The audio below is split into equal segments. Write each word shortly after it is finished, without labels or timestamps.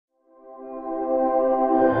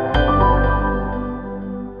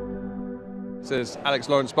It's Alex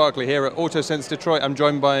Lawrence Barkley here at AutoSens Detroit. I'm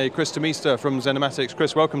joined by Chris Temista from XenomatiX.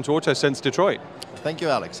 Chris, welcome to AutoSens Detroit. Thank you,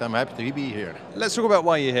 Alex. I'm happy to be here. Let's talk about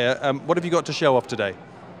why you're here. What have you got to show off today?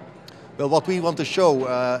 Well, what we want to show,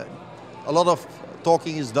 a lot of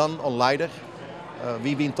talking is done on LiDAR.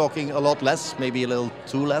 We've been talking a lot less, maybe a little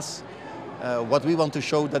too less. What we want to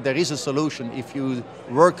show that there is a solution. If you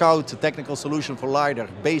work out a technical solution for LiDAR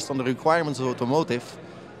based on the requirements of automotive,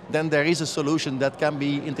 then there is a solution that can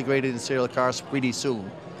be integrated in serial cars pretty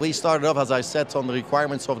soon. We started off, as I said, on the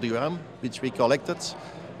requirements of the UM, which we collected.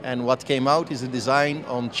 And what came out is a design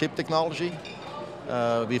on chip technology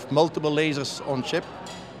with multiple lasers on chip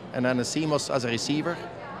and then a CMOS as a receiver,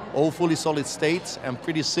 all fully solid state and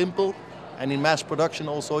pretty simple, and in mass production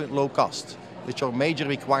also low cost, which are major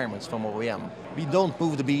requirements from OEM. We don't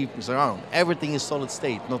move the beams around. Everything is solid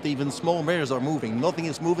state. Not even small mirrors are moving. Nothing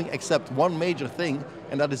is moving except one major thing,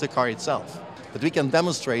 and that is the car itself. But we can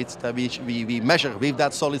demonstrate that we measure with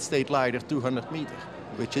that solid state LiDAR 200 meters,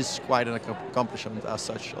 which is quite an accomplishment as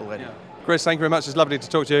such already. Yeah. Chris, thank you very much. It's lovely to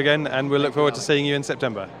talk to you again, and we'll look forward to seeing you in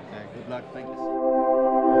September. Yeah, good luck.